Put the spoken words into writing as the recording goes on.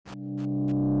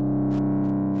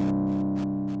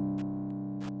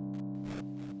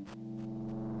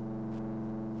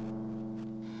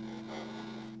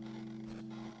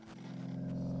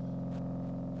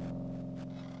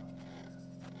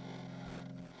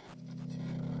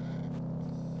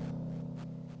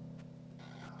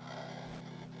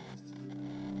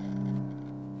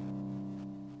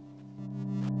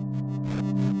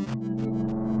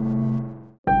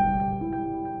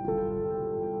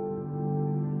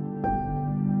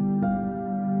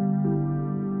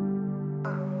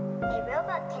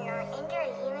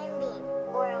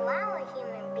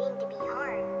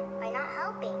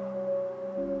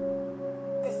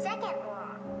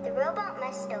The robot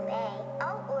must obey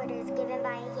all orders given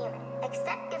by a human,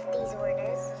 except if these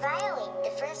orders violate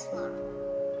the first law.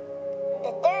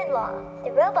 The third law,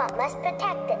 the robot must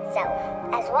protect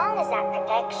itself, as long as that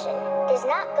protection does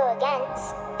not go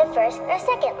against the first or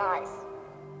second laws.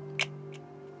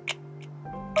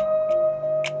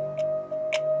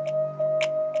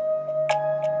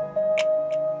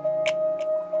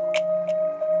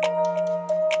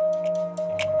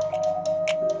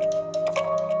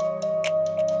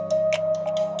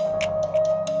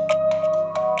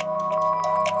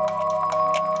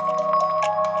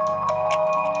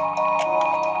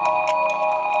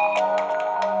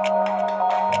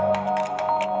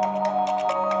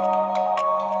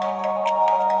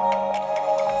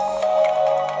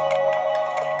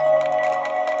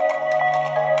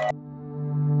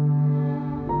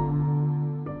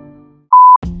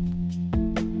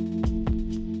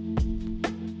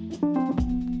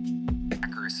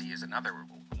 Another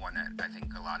one that I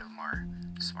think a lot of them are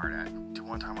smart at.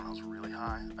 One time when I was really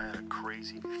high, I had a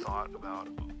crazy thought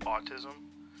about autism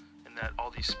and that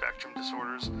all these spectrum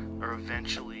disorders are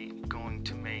eventually going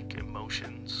to make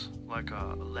emotions like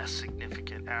a less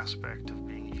significant aspect of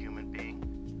being a human being.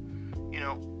 You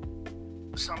know,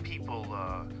 some people,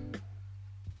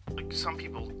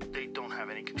 they don't have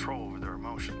any control over their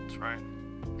emotions, right?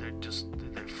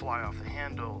 They fly off the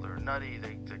handle, they're nutty,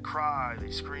 they cry,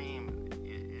 they scream.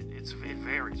 It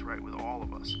varies, right, with all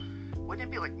of us. Wouldn't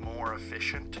it be like more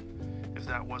efficient if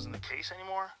that wasn't the case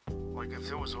anymore? Like if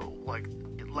there was like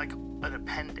an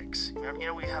appendix. You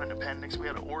know, we had an appendix. We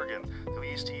had an organ that we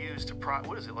used to use to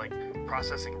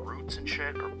processing roots and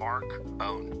shit or bark.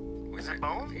 Bone. Was it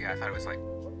bone? Yeah, I thought it was like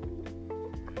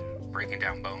breaking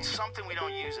down bones. Something we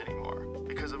don't use anymore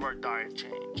because of our diet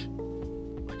change.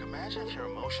 Like imagine if your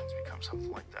emotions become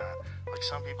something like that. Like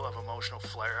some people have emotional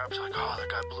flare-ups. Like, oh, that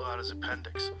guy blew out his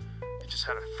appendix. He just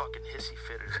had a fucking hissy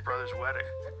fit at his brother's wedding.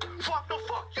 Fuck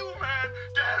you, man.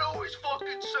 Dad always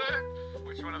fucking said.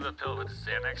 Which one of the pills,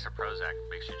 Xanax or Prozac,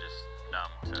 makes you just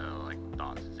numb to like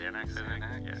thoughts? Xanax, I think.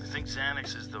 Yeah, I think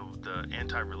Xanax is the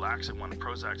anti-relaxant one.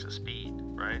 Prozac's a speed,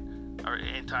 right? Or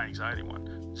anti-anxiety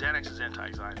one. Xanax is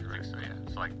anti-anxiety, right? So yeah,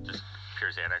 it's like just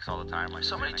pure Xanax all the time. Like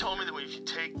somebody Xanax. told me that if you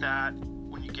take that,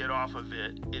 when you get off of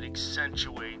it, it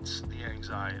accentuates the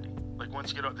anxiety. Like once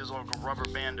you get off, there's like a rubber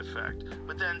band effect.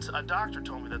 But then a doctor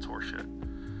told me that's horseshit.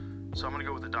 So I'm gonna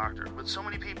go with the doctor. But so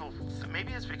many people,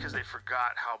 maybe it's because they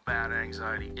forgot how bad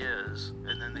anxiety is,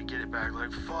 and then they get it back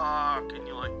like fuck, and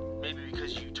you're like, maybe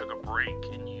because you took a break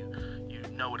and you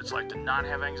know what it's like to not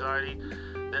have anxiety,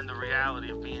 then the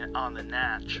reality of being on the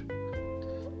natch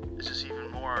is just even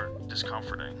more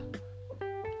discomforting.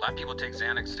 A lot of people take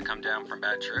Xanax to come down from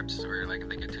bad trips, or like if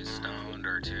they get too stoned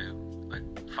or too like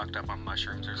fucked up on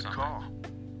mushrooms or something. Call.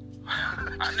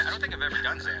 I don't think I've ever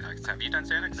done Xanax. Have you done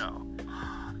Xanax?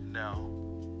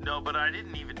 No, but I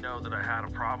didn't even know that I had a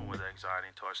problem with anxiety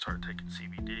until I started taking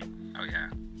CBD. Oh yeah.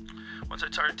 Once I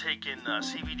started taking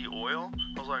CBD oil,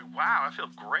 I was like, wow, I feel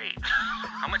great.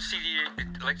 How much CBD?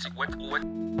 Like what?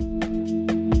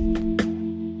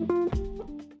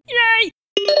 Yay!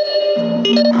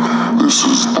 This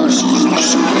is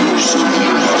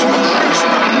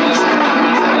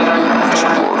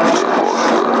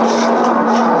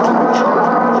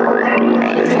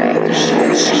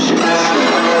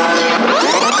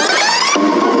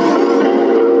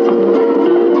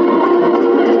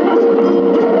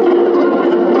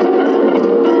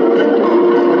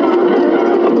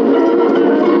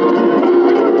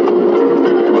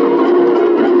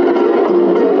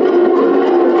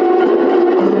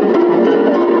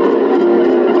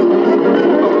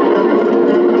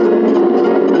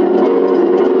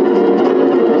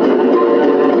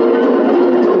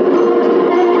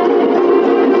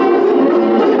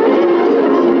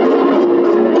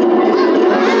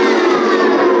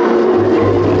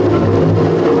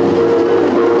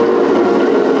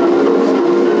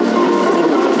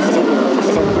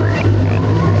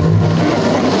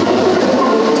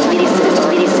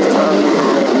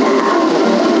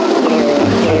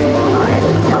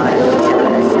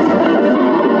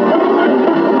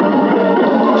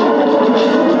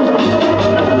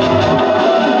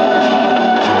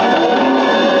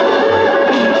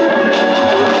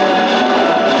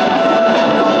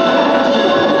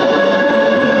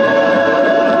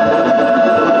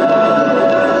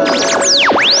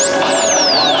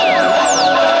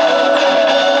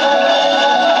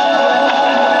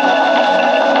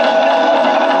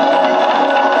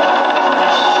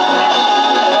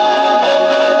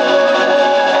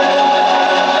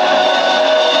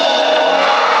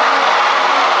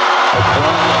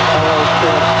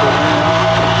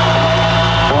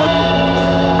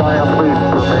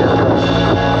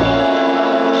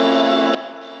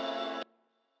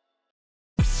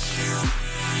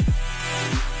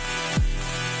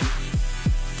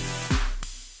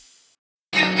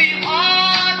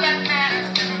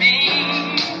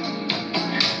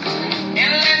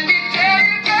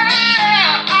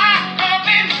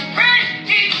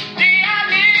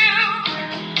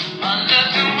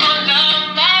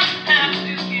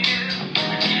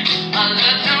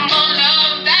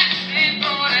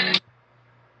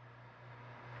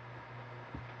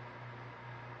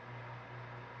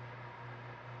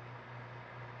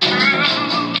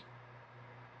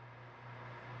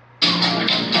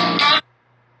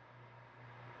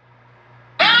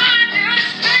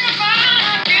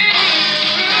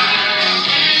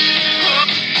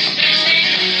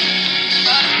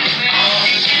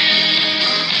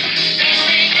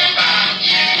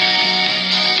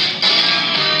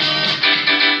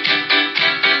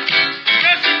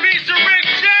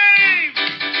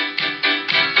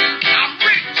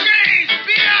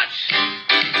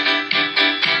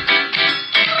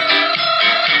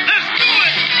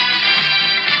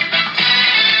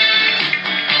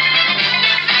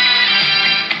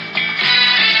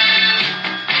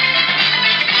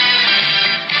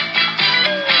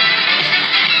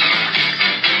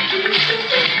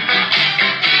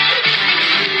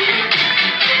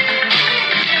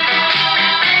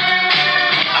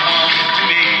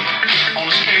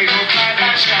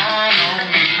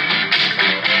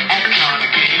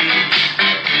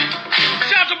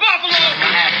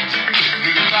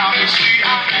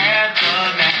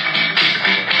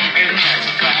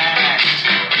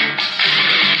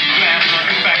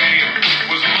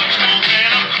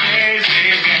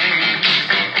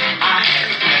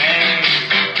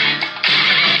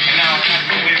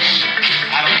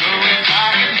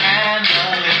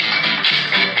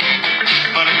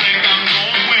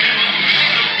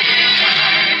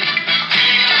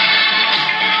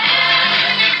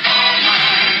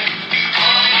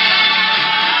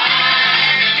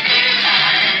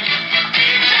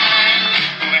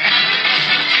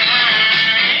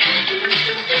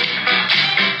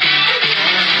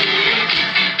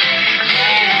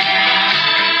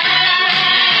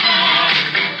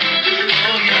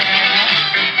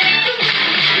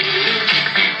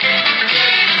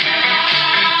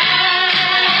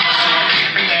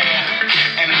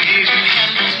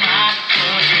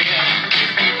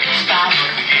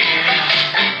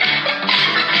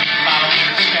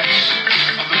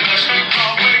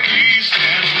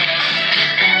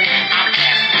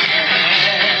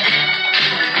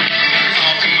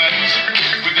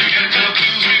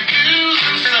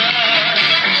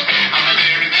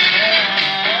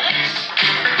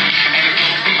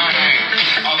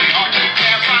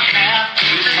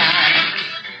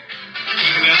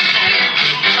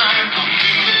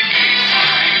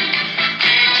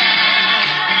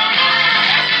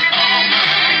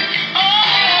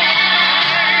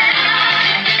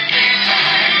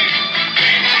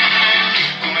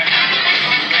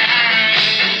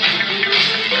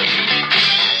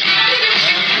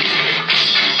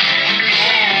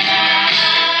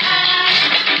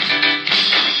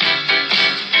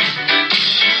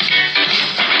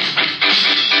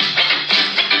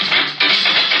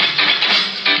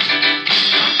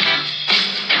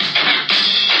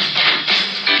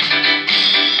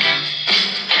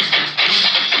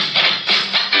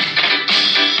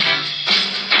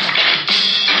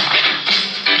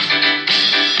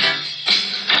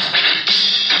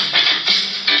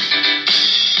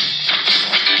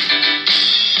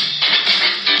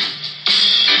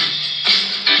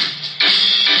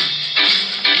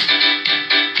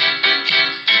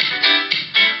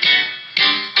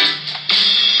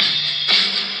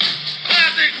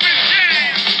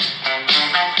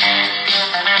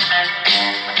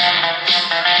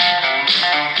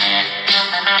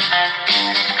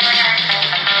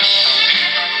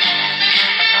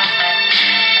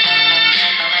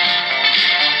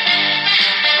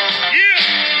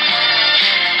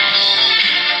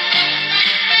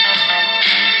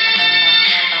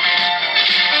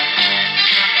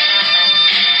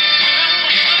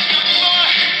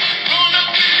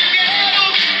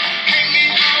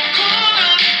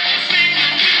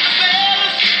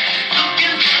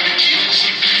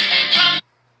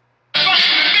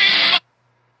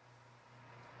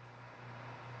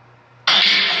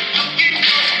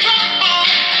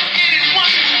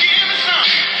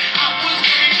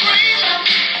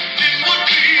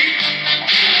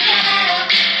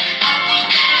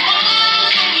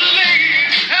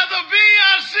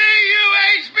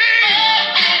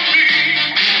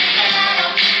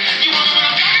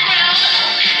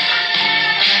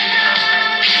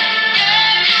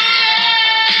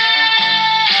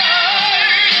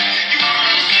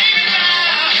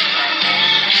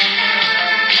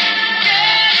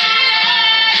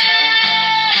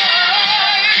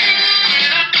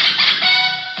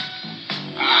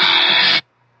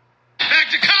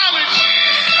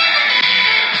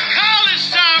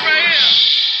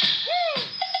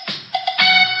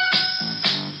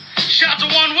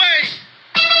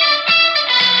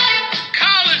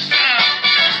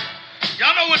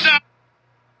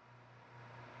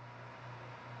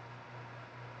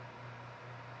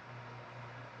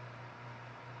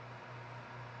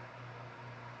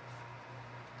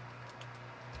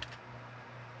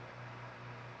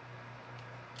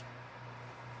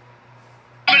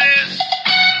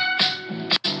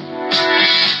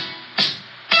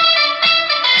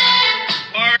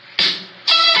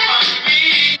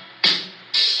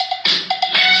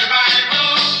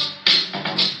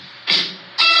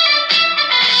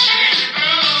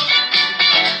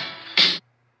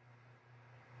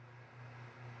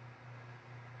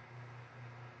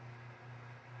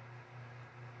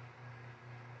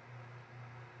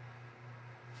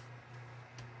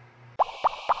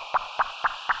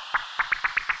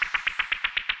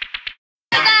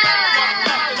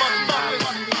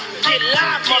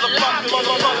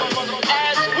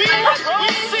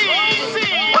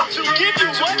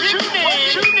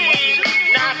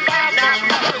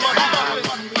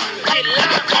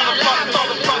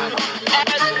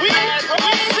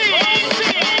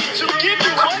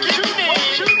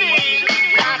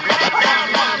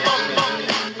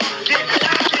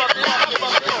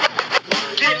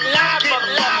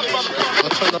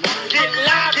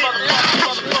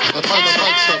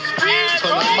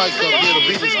mic up, yeah, the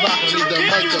beat is knocking, leave that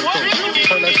mic up, though.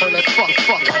 Turn that fuck.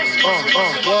 What?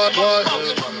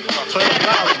 Turn it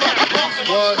louder.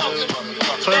 What?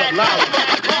 Turn it louder.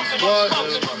 What?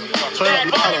 Turn it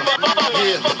louder.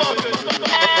 Yeah.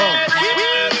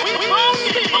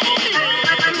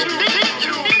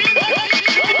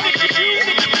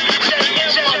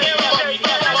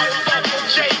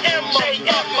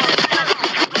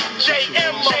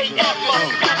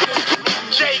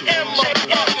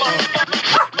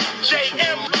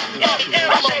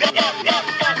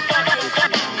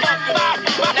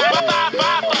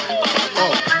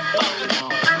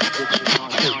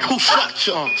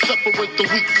 Separate the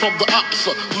weak from the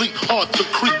oxa. Leap hard to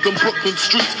creep them Brooklyn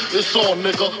streets. It's all,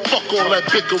 nigga. Fuck all that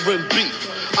bickering beef.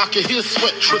 I can hear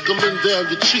sweat trickling down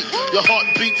your cheek. Your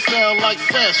heartbeat sound like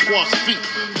Sasquatch feet.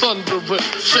 Thundering,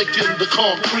 shaking the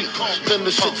concrete. Then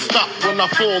the shit stop when I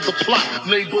fall the plot.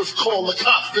 Neighbors call the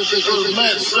cops, then they heard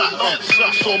mad shot.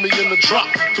 Saw me in the drop,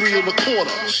 3 1/4.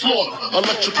 Slaughter,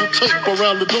 electrical tape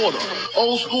around the daughter.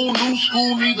 Old school, new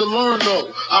school, need to learn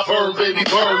though. I burn, baby,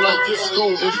 burn like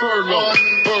disco inferno.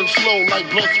 Burn slow like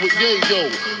blunts with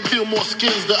yayo. Peel more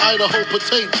skins than Idaho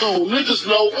potato. Niggas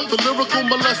know the lyrical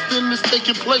molesting is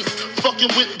taking place.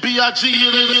 Fucking with B.I.G.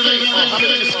 in it. I'm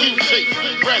in a skin shape.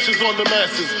 Rashes on the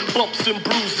masses. Bumps and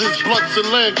bruises. Blunts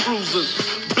and Land Cruisers.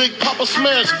 Big Papa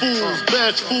smash fools.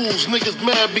 Bash fools. Niggas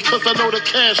mad because I know the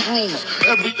cash rules.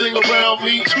 Everything around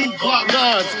me, 2 Glock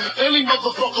 9s. Any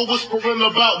motherfucker whispering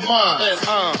about mine.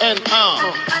 And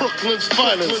I'm Brooklyn's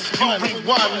finest. You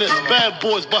rewind this. Bad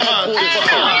boys behind this.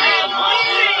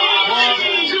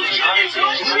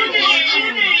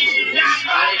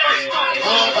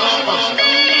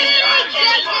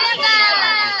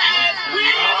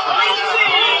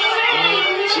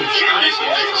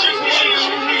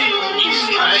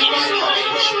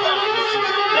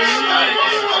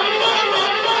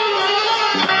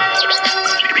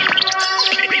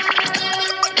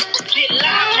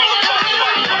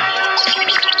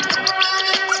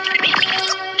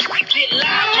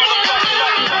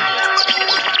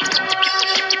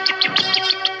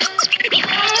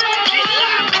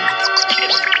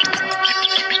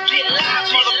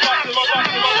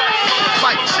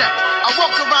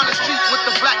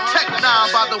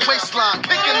 By the waistline,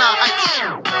 kicking out heights.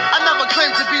 I never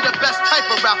claimed to be the best type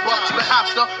of rapper, but have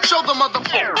to show the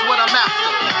motherfuckers what I'm after.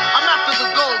 I'm after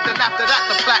the gold, then after that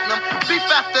the platinum. Beef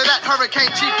after that, Hurricane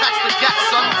G packs the gas,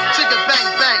 son. Chigga bang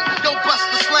bang, yo bust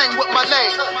the slang with my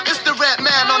name. It's the red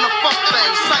man on the funk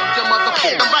thing. Psych your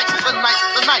motherfucking rights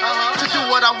tonight. To do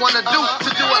what I wanna do,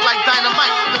 to do it like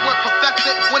dynamite. The one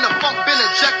perfected, when the funk been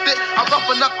ejected. I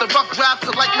roughen up the rough draft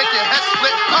to like make your head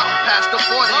split. Past the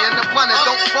 40 and the blunt, and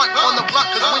don't front on the blunt,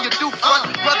 cause when you do front,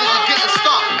 brother, you getting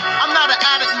started. I'm not an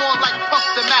addict, more like Puff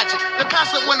the Magic. Then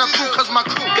pass it when I'm through, cause my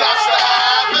crew got to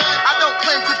have it. I don't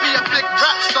claim to be a big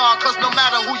rap star, cause no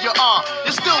matter who you are,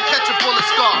 you still catch a bullet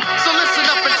scar. So listen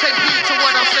up and take heed to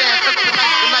what I'm saying, cause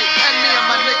tonight's the night, and me and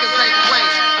my niggas ain't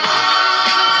playing.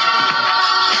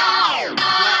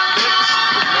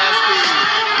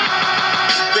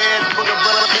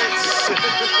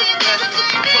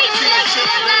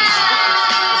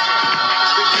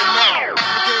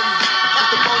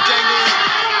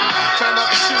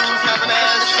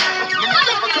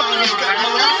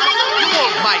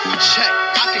 Check,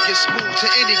 I can get smooth to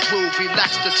any groove,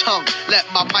 relax the tongue, let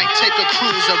my mic take a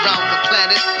cruise around the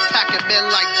planet, packing men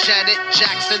like Janet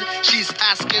Jackson, she's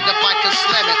asking if I can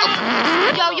slam it.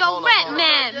 Yo, Rat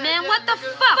man, what the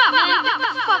fuck, man?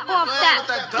 Fuck off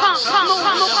that pump, man,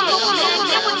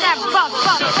 get with that rough,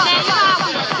 man,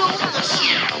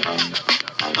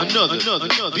 Another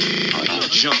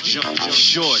jump,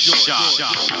 short shot.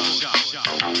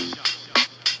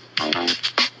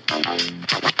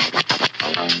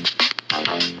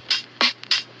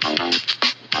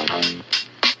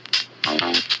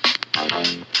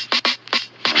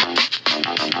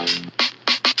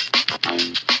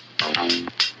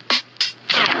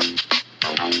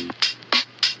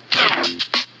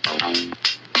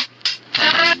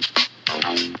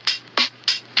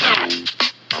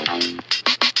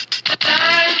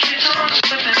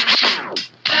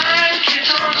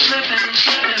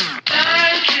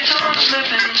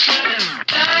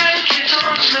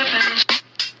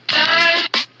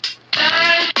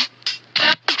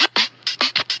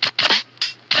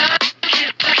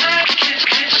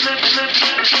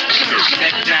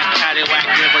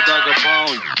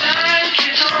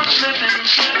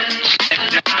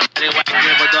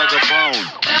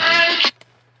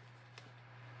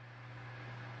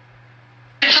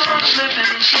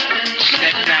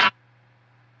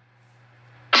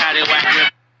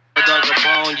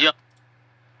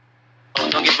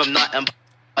 Don't give him nothing.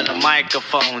 on the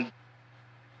microphone.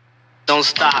 Don't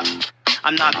stop.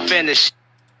 I'm not finished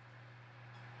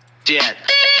yet.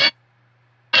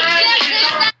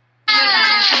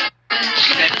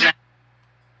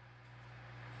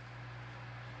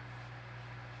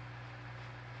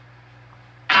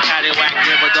 Paddywhack,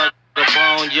 give a the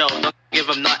bone, yo. Don't give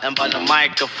him nothing but a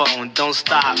microphone. Don't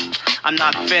stop. I'm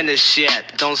not finished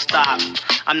yet. Don't stop.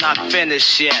 I'm not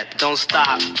finished yet. Don't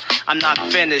stop. I'm not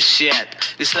finished yet.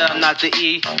 You said I'm not the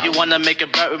E. You wanna make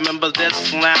it better? Remember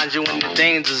this? Lounge, you in the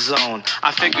danger zone.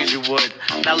 I figured you would.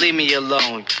 Now leave me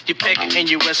alone. You pick and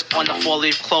you risk on the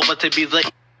 4-leaf clover to be the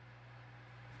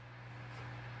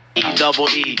double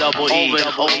E, over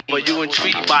and over. You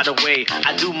intrigued by the way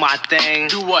I do my thing.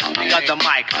 Do what? You got the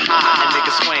mic, and make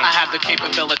it swing. I have the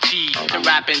capability to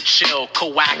rap and chill,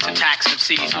 coax attacks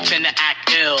MCs who tend to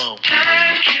act ill.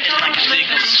 It's like a big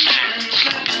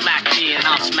smack. You smack me and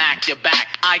I'll smack your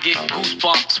back. I get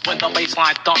goosebumps when the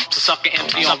baseline thumps. To suck an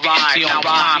empty on ride. Now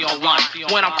time to run.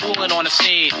 When I'm cooling on the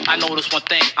scene, I notice one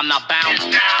thing: I'm not bound.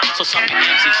 So sucking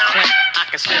MCs clink. I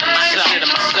consider myself.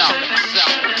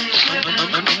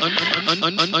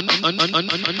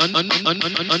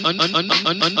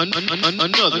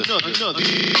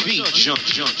 Another beat jump,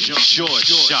 short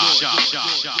shot.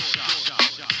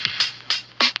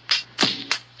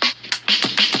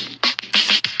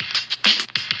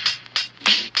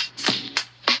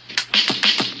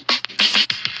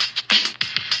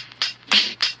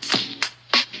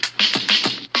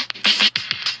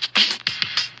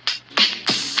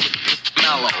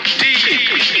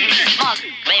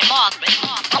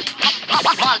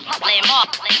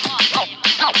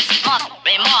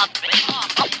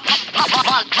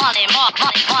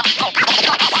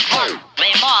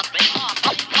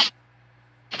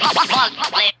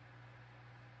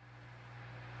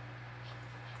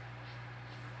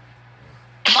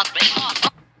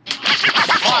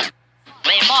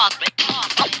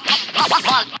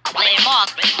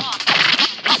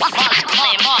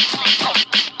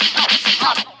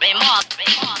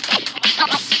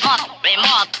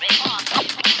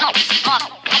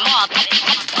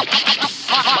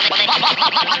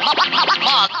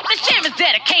 This jam is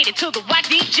dedicated to the white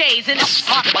DJs and it's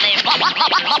jam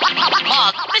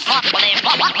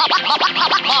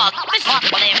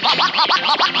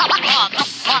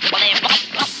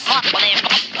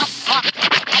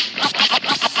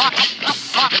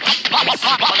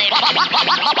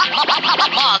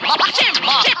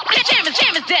is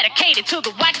dedicated to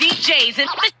the white DJs and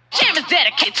this jam is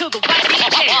dedicated to the white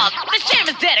DJs. This jam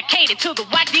is dedicated to the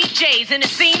white DJs and it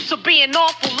seems to be an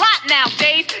awful lot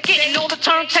nowadays. Getting all the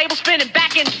turntables spinning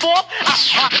back and forth.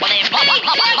 This jam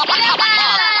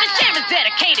is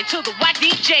dedicated to the white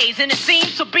DJs and it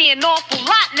seems to be an awful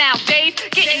lot nowadays.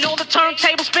 Getting all the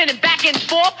turntables spinning back and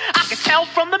forth. I can tell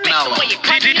from the mix the way you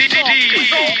cut your song.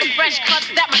 Cause all the fresh cuts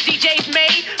that my DJs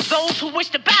made, those who wish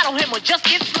to battle him will just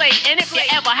get slayed. And if you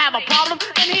ever have a problem,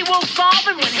 then he will solve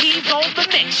it. When he's on the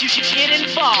mix, you should get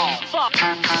involved.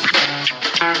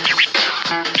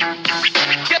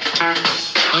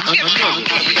 Another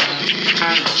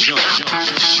beat jump,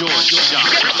 short shot.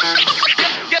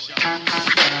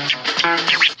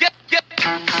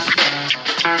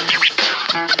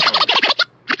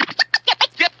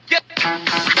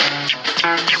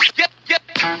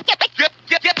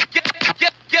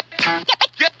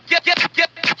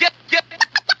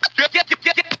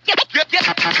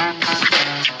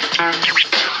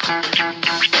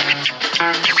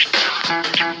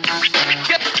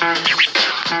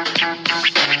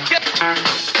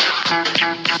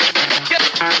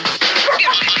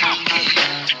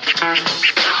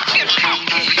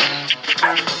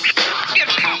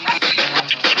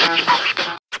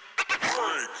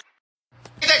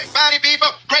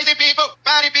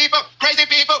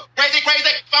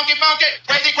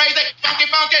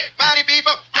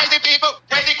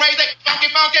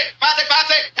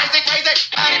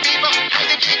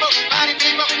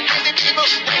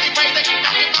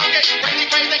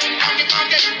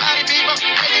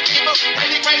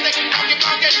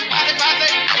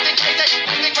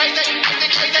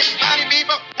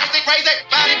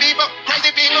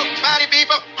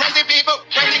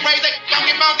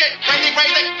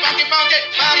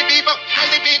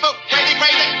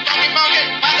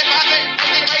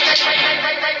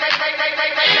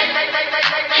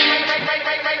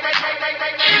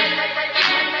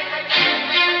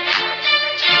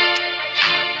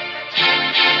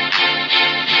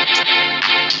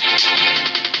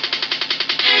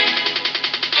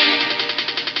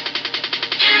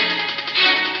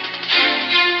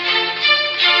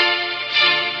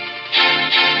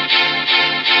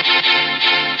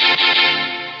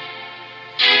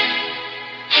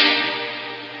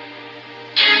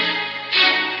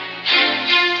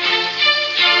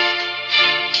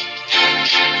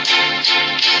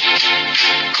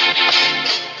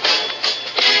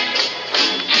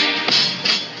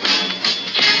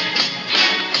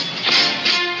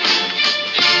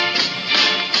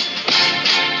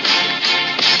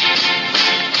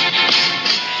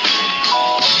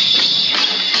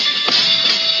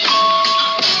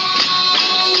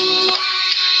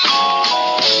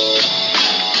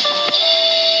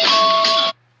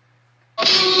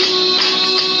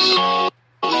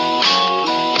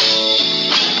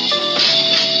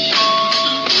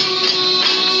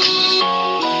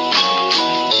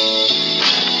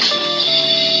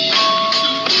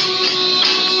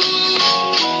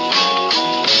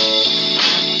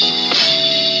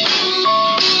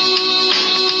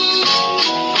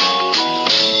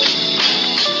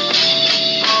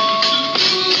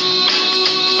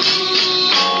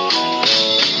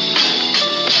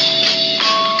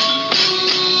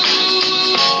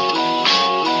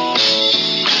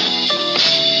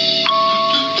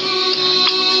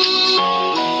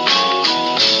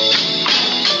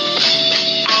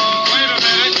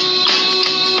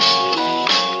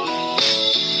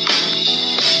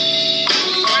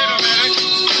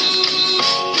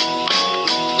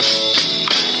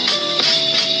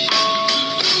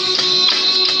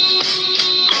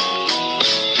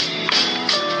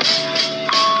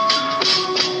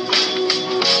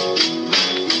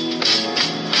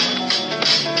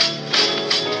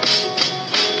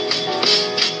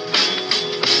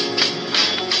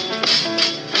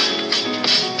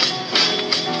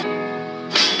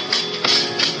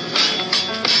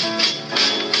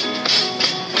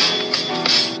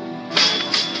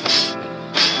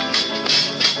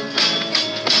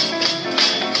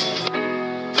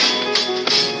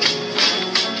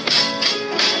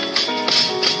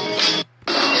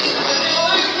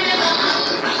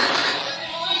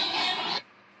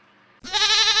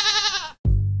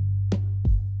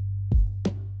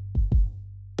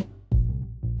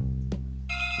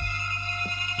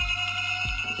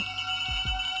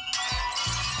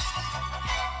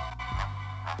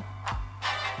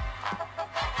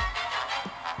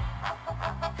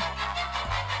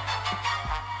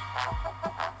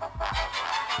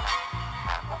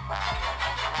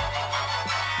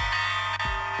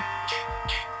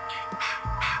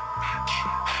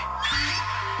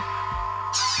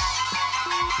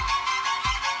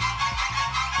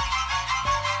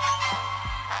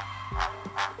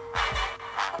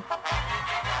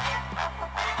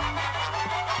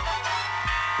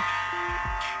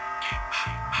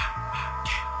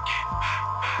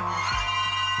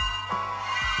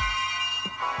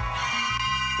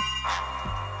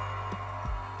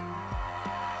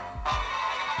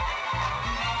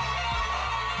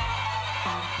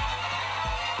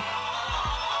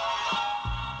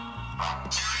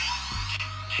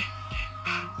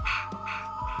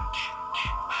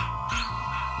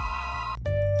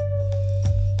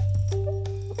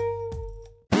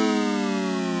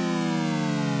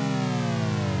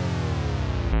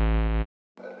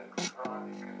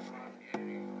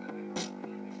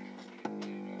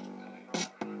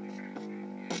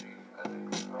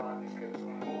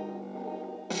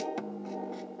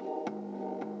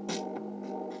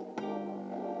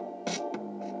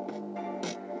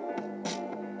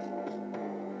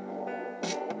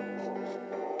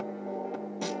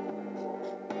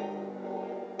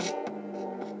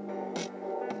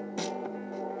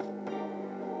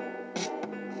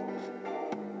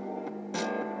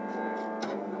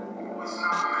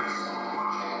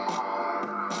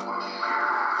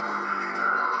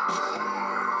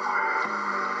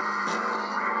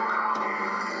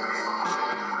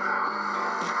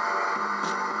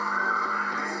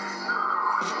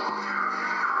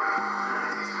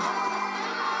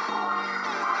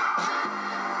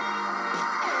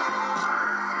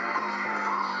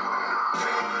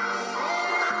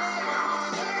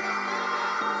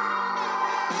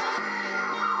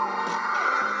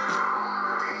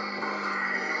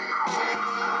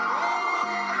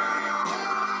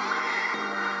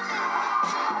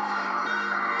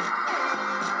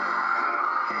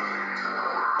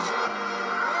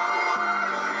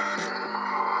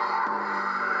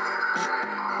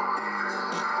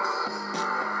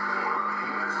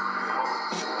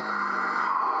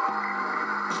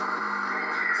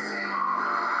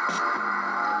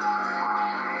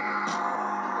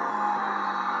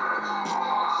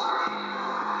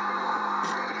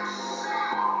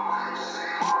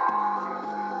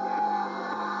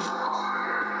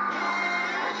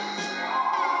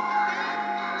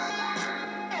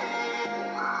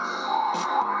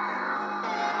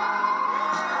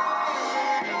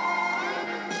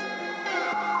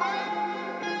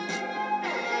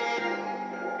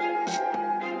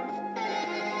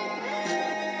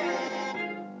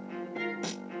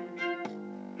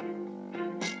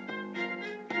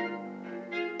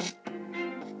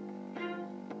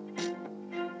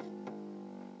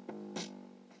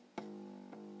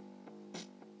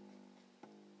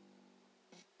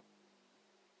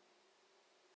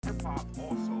 hip-hop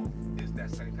also is that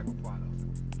same type of product.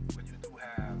 When you do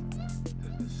have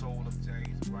the soul of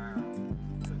James Brown,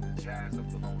 the jazz of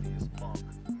Thelonious Monk,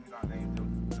 you know what I mean,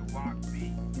 the rock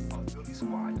beat of Billy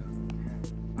Squire.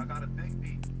 I got a big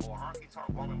beat, or honky tonk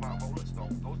woman by Rolling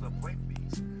Stones. Those are break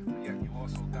beats. But yet you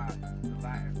also got the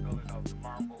Latin feeling of the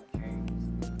Mambo Kings,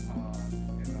 and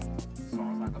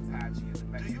songs like Apache and the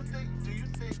Mexican. Do you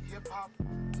think hip hop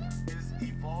is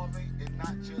evolving, and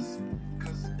not just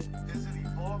because is it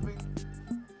evolving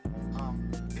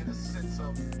in a sense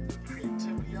of the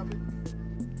creativity of it?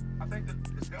 I think that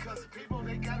it's because people,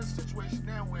 they got a situation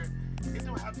now where it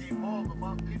don't have to evolve,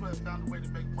 but people have found a way to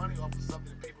make money off of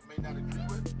something that people may not agree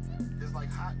with. It's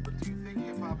like hot, but do you think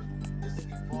hip hop is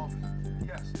evolving?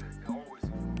 Yes, it always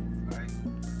evolves, right?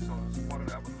 So part of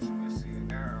the evolution we're seeing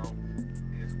now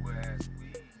is whereas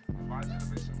we, in my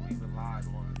generation, we relied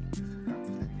on music that was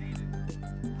created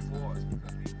before us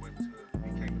because we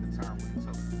came at a time when we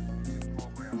took music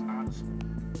programs out of school,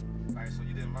 right? So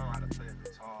you didn't learn how to play a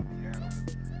guitar, piano,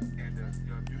 and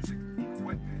your music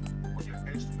equipment or your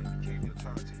instrument became your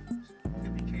turntables.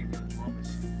 It became your drum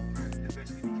machine. Right? It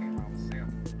eventually became our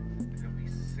sample. And then we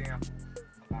sampled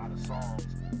a lot of songs,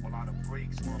 a lot of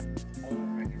breaks from old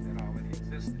records that already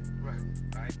existed.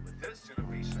 Right? But this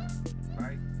generation,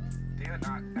 right, they're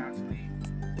not actually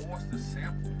forced to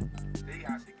sample. They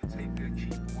actually can take their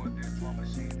keyboard, their drum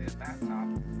machine, their laptop,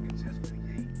 and just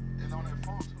create. And on their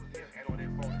phone too. Yeah, and on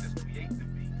their phone, just create the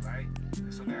beat, right?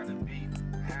 And so now the beat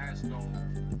has no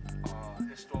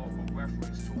historical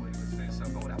reference to it in the sense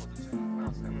of, oh, that was a James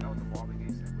Brown sample, that was a Marvin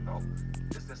Gaye sample. No,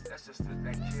 that's just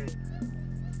that kid who,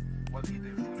 whether he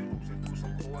did Fruity Loops and threw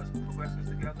some chords progressions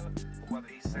together, or whether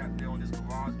he sat there on his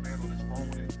garage band on his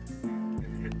phone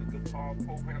and hit the guitar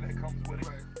program that comes with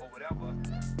it, or whatever,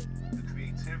 the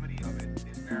creativity of it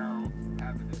is now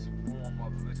having this form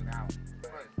of originality.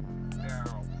 Right?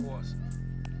 Now, of course,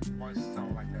 once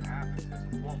something like that happens, there's a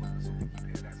formula, so we keep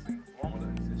hearing that same formula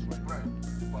exists right now.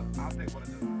 But I think one of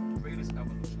the greatest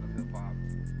evolution of hip-hop,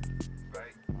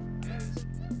 right, is,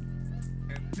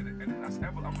 and that's,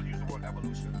 I'm going to use the word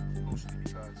evolution loosely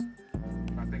because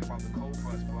when I think about the Cold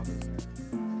Crush Brothers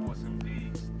and Force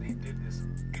MDs, they did this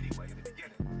anyway in the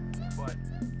beginning. But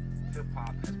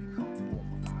hip-hop has become more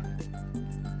melodic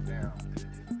now than it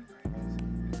did in the 90s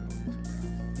and early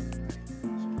 2000s, right?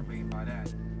 So what I mean by that,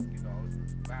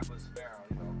 rappers now,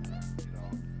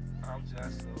 I'm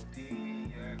just so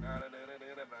deep,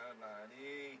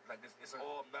 like this, it's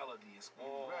all melody, it's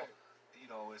all,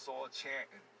 it's all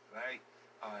chanting, right?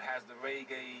 It has the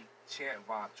reggae chant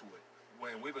vibe to it.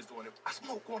 When we was doing it, I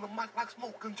smoke on the mic like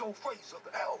smoking Joe Frazier,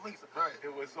 the L Mason. Right.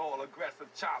 It was all aggressive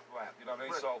chop rap, you know what I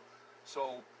mean? Right.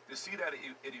 So to see that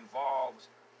it evolves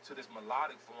to this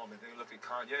melodic form, and then look at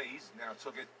Kanye, he's now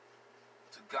took it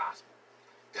to gospel.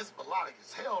 It's melodic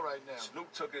as hell right now.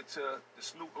 Snoop took it to the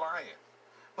Snoop Lion.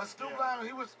 But Snoop Lion,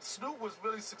 Snoop was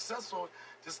really successful.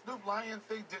 The Snoop Lion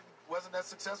thing wasn't that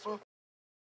successful.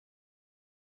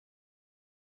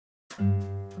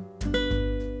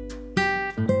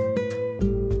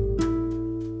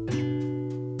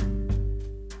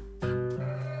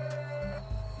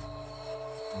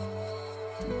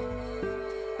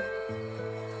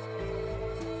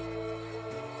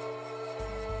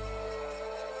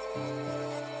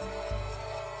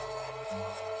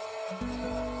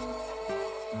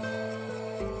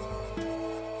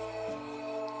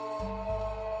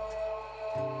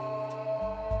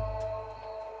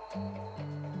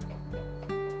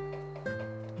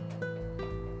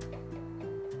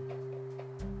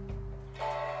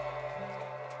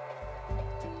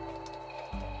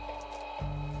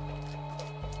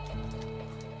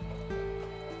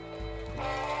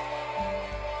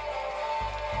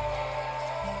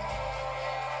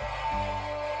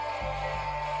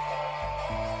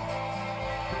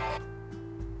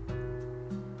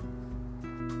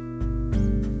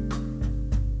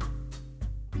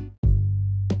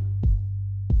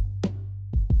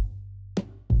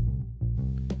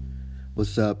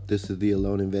 What's up? This is the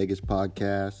Alone in Vegas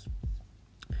podcast.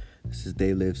 This is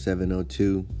They Live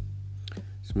 702.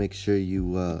 Just make sure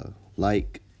you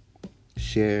like,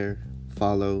 share,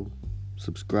 follow,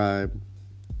 subscribe,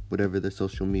 whatever the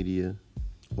social media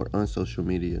or unsocial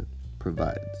media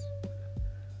provides.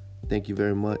 Thank you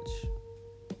very much,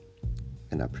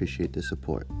 and I appreciate the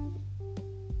support.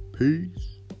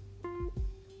 Peace.